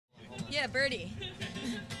Yeah, Birdie.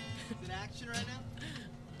 Is it action right now?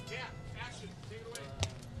 Yeah, action. Take it away.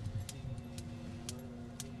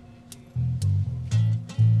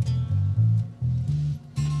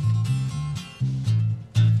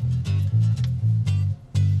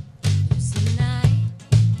 Lucy night,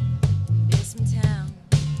 basement town.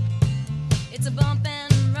 It's a bump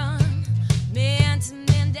and run, man to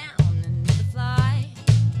man down, another fly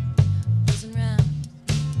buzzing round.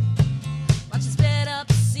 Watch the sped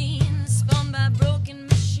up scene, spun by broken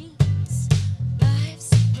machines.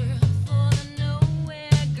 Life's a world full of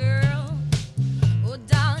nowhere, girl. Oh,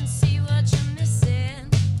 darling, see what you're missing.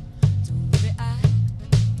 Don't worry, I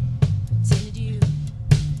pretended you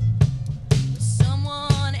were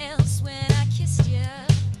someone else when I kissed you.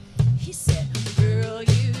 He said, girl,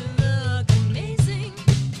 you look amazing.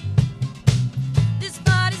 This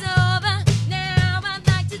party's over, now I'd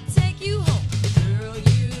like to take you home. Girl,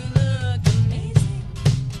 you look amazing.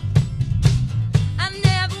 I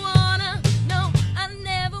never wanna, no, I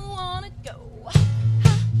never wanna go. Oh,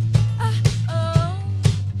 oh, oh,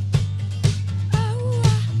 oh,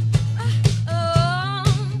 oh,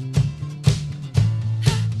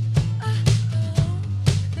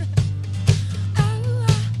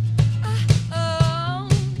 oh.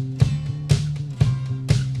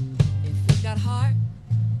 If you've got heart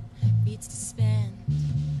beats to spend,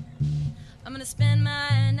 I'm gonna spend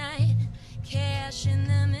my night cashing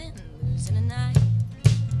them in, losing a night.